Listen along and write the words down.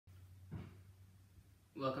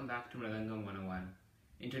Welcome back to Mridangam 101.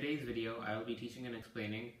 In today's video, I will be teaching and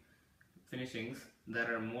explaining finishings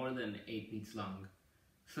that are more than 8 beats long.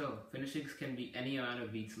 So, finishings can be any amount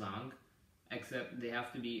of beats long, except they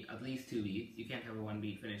have to be at least 2 beats. You can't have a 1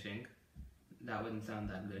 beat finishing. That wouldn't sound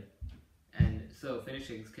that good. And so,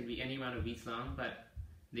 finishings can be any amount of beats long, but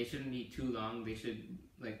they shouldn't be too long. They should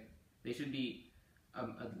be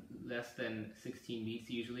less than 16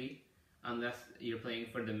 beats usually, unless you're playing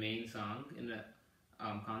for the main song in the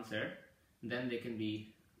concert. Then they can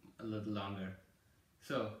be a little longer.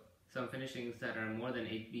 So some finishings that are more than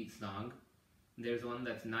 8 beats long. There's one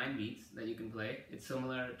that's 9 beats that you can play. It's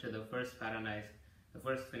similar to the first pattern the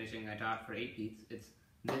first finishing I taught for 8 beats. It's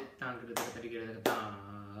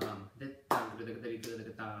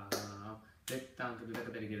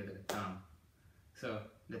so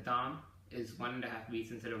the tom is 1.5 beats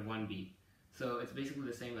instead of 1 beat. So it's basically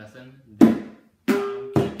the same lesson.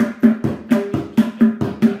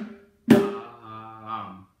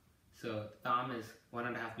 So tom is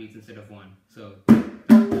 1.5 beats instead of 1. So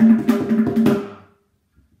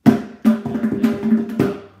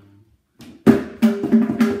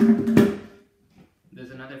there's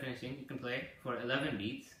another finishing you can play for 11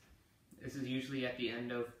 beats. This is usually at the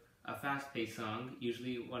end of a fast-paced song,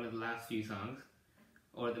 usually one of the last few songs,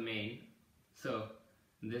 or the main. So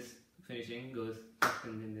this finishing goes so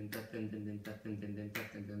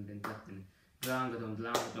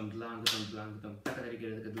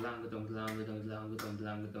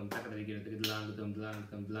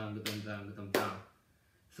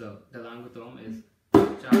the langutom is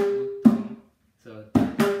so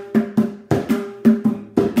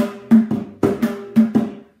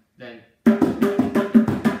then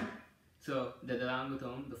so the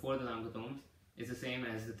langutom, the 4 langutoms is the same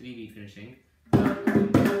as the 3 beat finishing.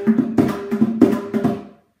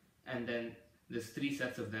 And then there's 3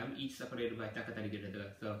 sets of them, each separated by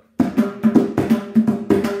takatarigirada. So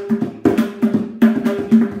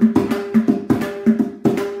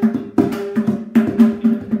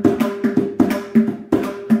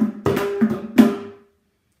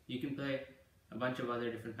you can play a bunch of other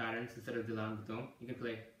different patterns instead of the langutom. You can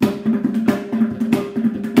play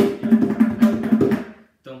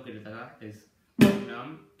tom kiritaga is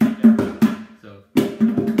nam so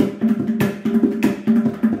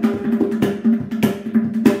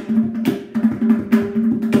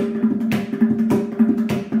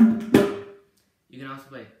you can also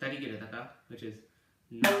play tarigirata, which is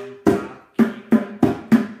nam pa ki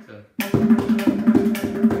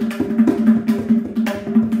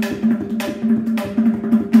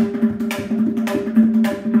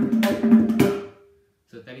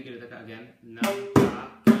so tarigirata again, nam pa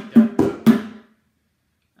ki.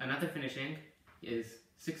 Another finishing is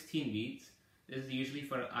 16 beats. This is usually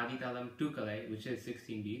for Aditalam 2 Kalai, which is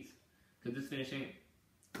 16 beats. So this finishing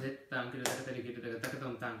so is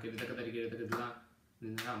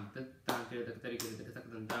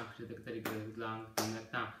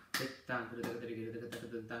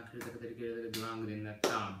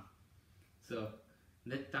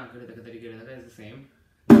the same.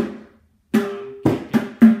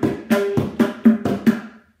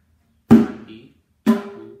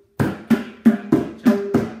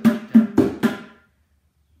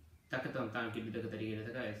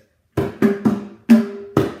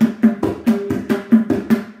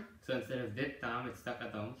 So instead of dit tam, it's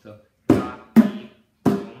takatom. So ta, ti,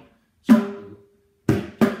 tom, chaku,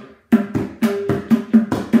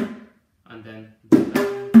 and then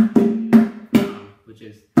tam, which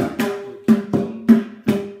is chaku, ki, tom,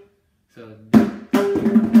 ki, so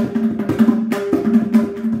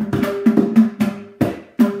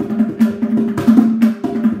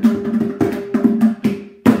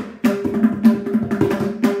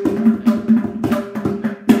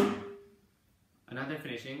another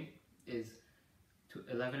finishing is to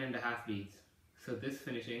 11.5 beats. So this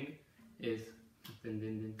finishing is so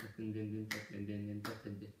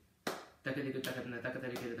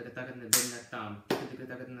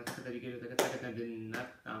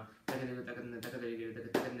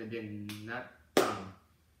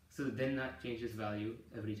the din nut changes value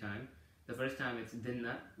every time. The first time it's din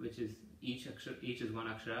nut, which is each is 1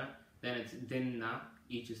 akshara. Then it's din na,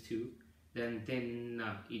 each is 2. Then din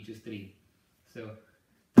na, each is 3. So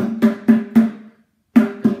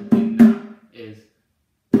is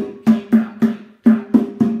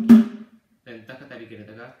then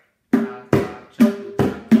takatarigiradaga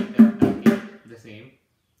the same.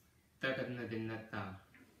 Takadna dinnata.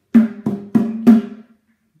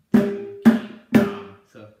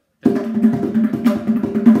 So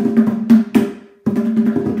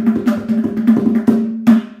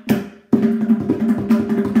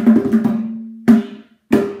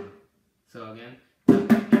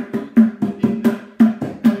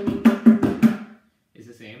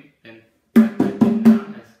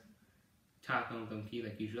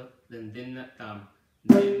then din na tam,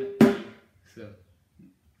 din, so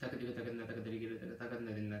takadiga takadna takadirigira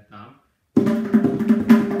takadna din na tam.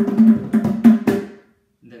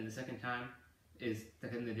 Then the second time is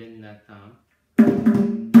takadna din na tam.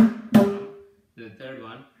 The third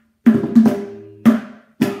one,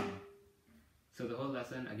 so the whole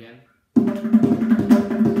lesson again.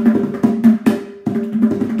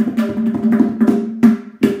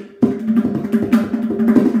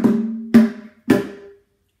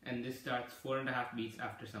 And this starts 4.5 beats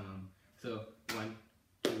after samam. So 1,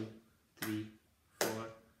 2, 3, 4.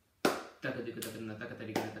 Takadiku takadna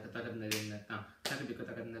takatarigira takadna din na tam. Takadiku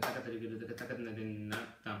takadna takatarigira takadna din na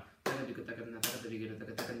tam. Takadiku takadna takatarigira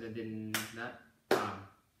takadna din na tam.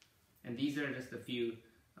 And these are just a few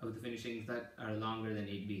of the finishings that are longer than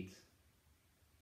 8 beats.